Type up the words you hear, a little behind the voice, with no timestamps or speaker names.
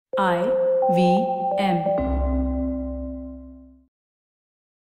IVM.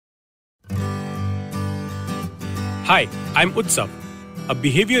 Hi, I'm Utsav, a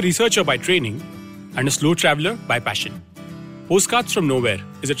behavior researcher by training and a slow traveler by passion. Postcards from Nowhere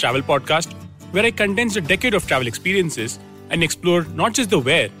is a travel podcast where I condense a decade of travel experiences and explore not just the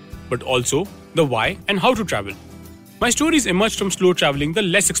where, but also the why and how to travel. My stories emerged from slow traveling the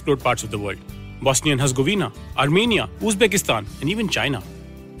less explored parts of the world: Bosnia and Herzegovina, Armenia, Uzbekistan, and even China.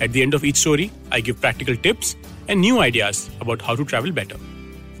 At the end of each story, I give practical tips and new ideas about how to travel better.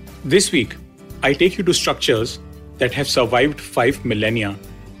 This week, I take you to structures that have survived 5 millennia,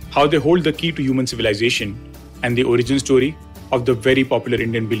 how they hold the key to human civilization, and the origin story of the very popular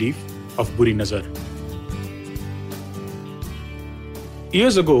Indian belief of Buri Nazar.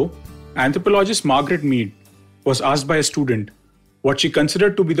 Years ago, anthropologist Margaret Mead was asked by a student what she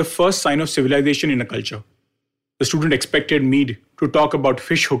considered to be the first sign of civilization in a culture. The student expected Mead to talk about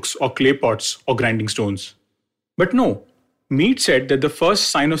fish hooks or clay pots or grinding stones. But no, Mead said that the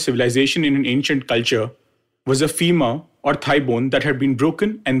first sign of civilization in an ancient culture was a femur or thigh bone that had been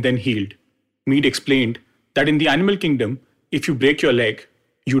broken and then healed. Mead explained that in the animal kingdom, if you break your leg,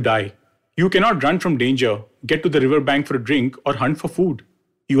 you die. You cannot run from danger, get to the river bank for a drink, or hunt for food.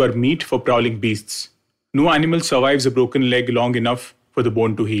 You are meat for prowling beasts. No animal survives a broken leg long enough for the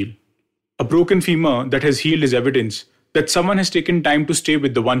bone to heal. A broken femur that has healed is evidence that someone has taken time to stay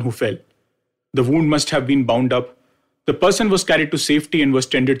with the one who fell. The wound must have been bound up. The person was carried to safety and was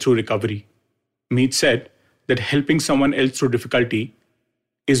tended through recovery. Mead said that helping someone else through difficulty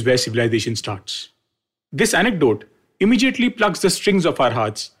is where civilization starts. This anecdote immediately plugs the strings of our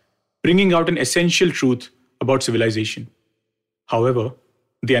hearts, bringing out an essential truth about civilization. However,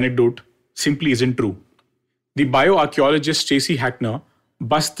 the anecdote simply isn't true. The bioarchaeologist Stacey Hackner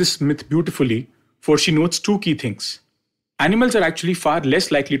busts this myth beautifully, for she notes two key things. Animals are actually far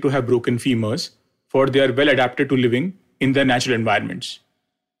less likely to have broken femurs, for they are well adapted to living in their natural environments.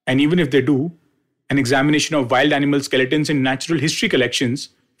 And even if they do, an examination of wild animal skeletons in natural history collections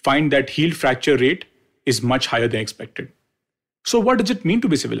find that healed fracture rate is much higher than expected. So what does it mean to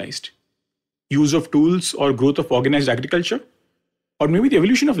be civilized? Use of tools or growth of organized agriculture? Or maybe the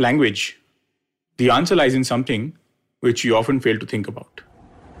evolution of language? The answer lies in something which we often fail to think about.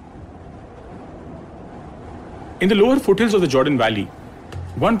 In the lower foothills of the Jordan Valley,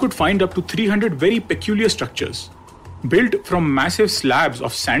 one could find up to 300 very peculiar structures. Built from massive slabs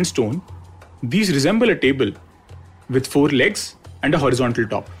of sandstone, these resemble a table with 4 legs and a horizontal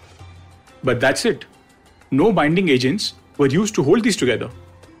top. But that's it. No binding agents were used to hold these together.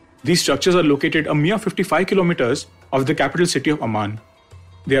 These structures are located a mere 55 kilometers of the capital city of Amman.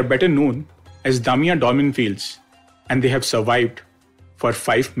 They are better known as Damia dolmen fields, and they have survived for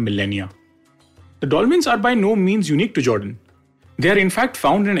 5 millennia. The dolmens are by no means unique to Jordan. They are in fact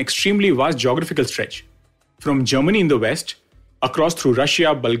found in an extremely vast geographical stretch, from Germany in the west, across through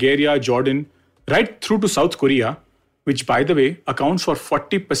Russia, Bulgaria, Jordan, right through to South Korea, which by the way accounts for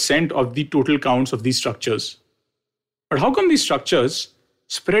 40% of the total counts of these structures. But how come these structures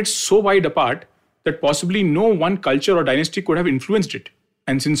spread so wide apart that possibly no one culture or dynasty could have influenced it?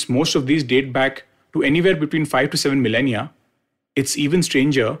 And since most of these date back to anywhere between 5 to 7 millennia, it's even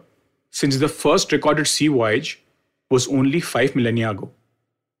stranger since the first recorded sea voyage was only 5 millennia ago.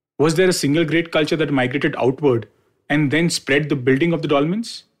 Was there a single great culture that migrated outward and then spread the building of the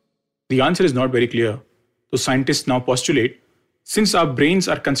dolmens? The answer is not very clear, though scientists now postulate, since our brains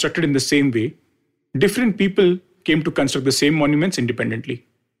are constructed in the same way, different people came to construct the same monuments independently.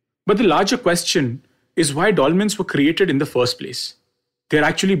 But the larger question is why dolmens were created in the first place. They are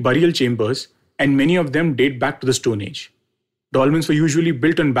actually burial chambers, and many of them date back to the Stone Age. Dolmens were usually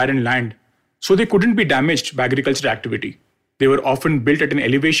built on barren land, so they couldn't be damaged by agricultural activity. They were often built at an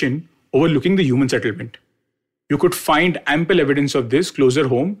elevation overlooking the human settlement. You could find ample evidence of this closer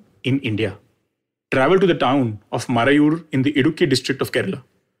home in India. Travel to the town of Marayur in the Idukki district of Kerala.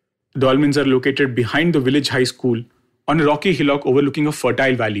 The dolmens are located behind the village high school on a rocky hillock overlooking a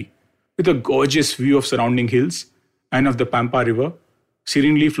fertile valley, with a gorgeous view of surrounding hills and of the Pampa River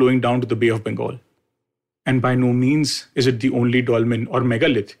serenely flowing down to the Bay of Bengal. And by no means is it the only dolmen or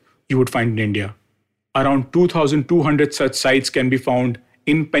megalith you would find in India. Around 2,200 such sites can be found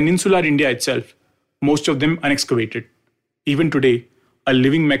in peninsular India itself, most of them unexcavated. Even today, a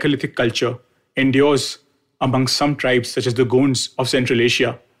living megalithic culture endures among some tribes such as the Gonds of Central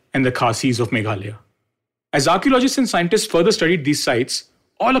Asia and the Khasis of Meghalaya. As archaeologists and scientists further studied these sites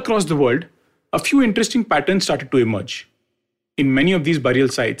all across the world, a few interesting patterns started to emerge. In many of these burial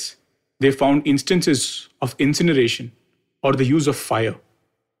sites, they found instances of incineration or the use of fire.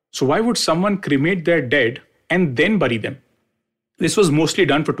 So why would someone cremate their dead and then bury them? This was mostly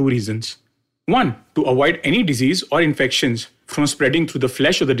done for two reasons. One, to avoid any disease or infections from spreading through the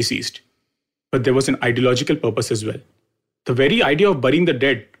flesh of the deceased. But there was an ideological purpose as well. The very idea of burying the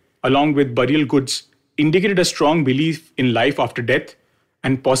dead, along with burial goods, indicated a strong belief in life after death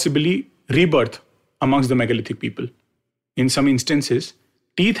and possibly rebirth amongst the megalithic people. In some instances,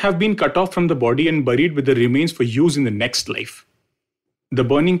 teeth have been cut off from the body and buried with the remains for use in the next life. The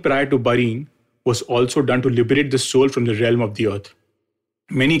burning prior to burying was also done to liberate the soul from the realm of the earth.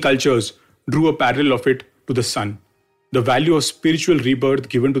 Many cultures drew a parallel of it to the sun, the value of spiritual rebirth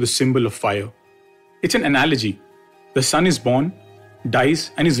given to the symbol of fire. It's an analogy. The sun is born,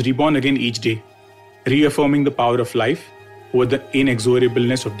 dies, and is reborn again each day, reaffirming the power of life over the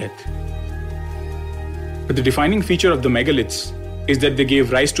inexorableness of death. But the defining feature of the megaliths is that they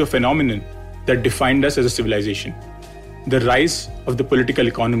gave rise to a phenomenon that defined us as a civilization: the rise of the political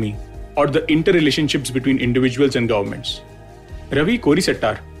economy, or the interrelationships between individuals and governments. Ravi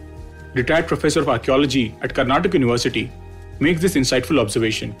Korisettar, retired professor of archaeology at Karnataka University, makes this insightful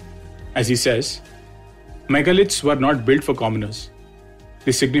observation. As he says, megaliths were not built for commoners.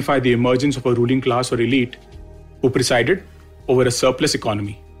 They signify the emergence of a ruling class or elite who presided over a surplus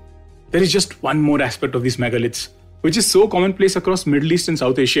economy. There is just one more aspect of these megaliths, which is so commonplace across Middle East and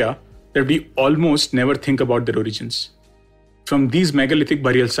South Asia that we almost never think about their origins. From these megalithic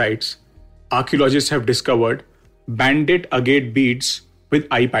burial sites, archaeologists have discovered banded agate beads with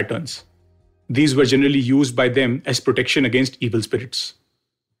eye patterns. These were generally used by them as protection against evil spirits.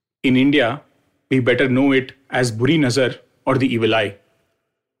 In India, we better know it as Buri Nazar or the evil eye.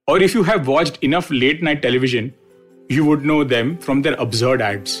 Or if you have watched enough late night television, you would know them from their absurd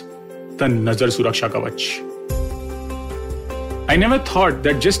ads, the Nazar Suraksha Kavach. I never thought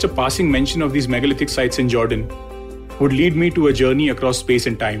that just a passing mention of these megalithic sites in Jordan would lead me to a journey across space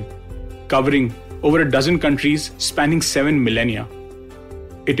and time, covering over a dozen countries spanning 7 millennia.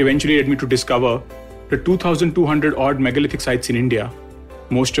 It eventually led me to discover the 2,200 odd megalithic sites in India,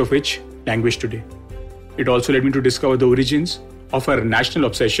 most of which languish today. It also led me to discover the origins of our national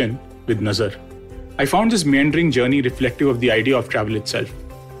obsession with Nazar. I found this meandering journey reflective of the idea of travel itself.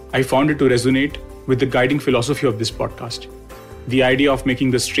 I found it to resonate with the guiding philosophy of this podcast, the idea of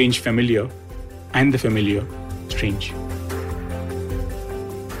making the strange familiar and the familiar strange.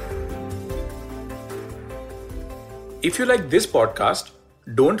 If you like this podcast,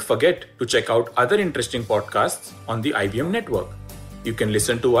 don't forget to check out other interesting podcasts on the IVM network. You can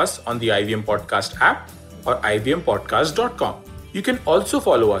listen to us on the IVM Podcast app or ivmpodcast.com. You can also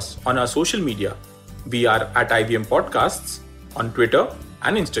follow us on our social media. We are at IVM Podcasts on Twitter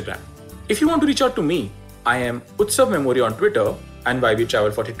and Instagram. If you want to reach out to me, I am Utsav Memory on Twitter and YV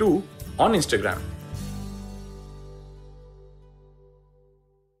Travel 42 on Instagram.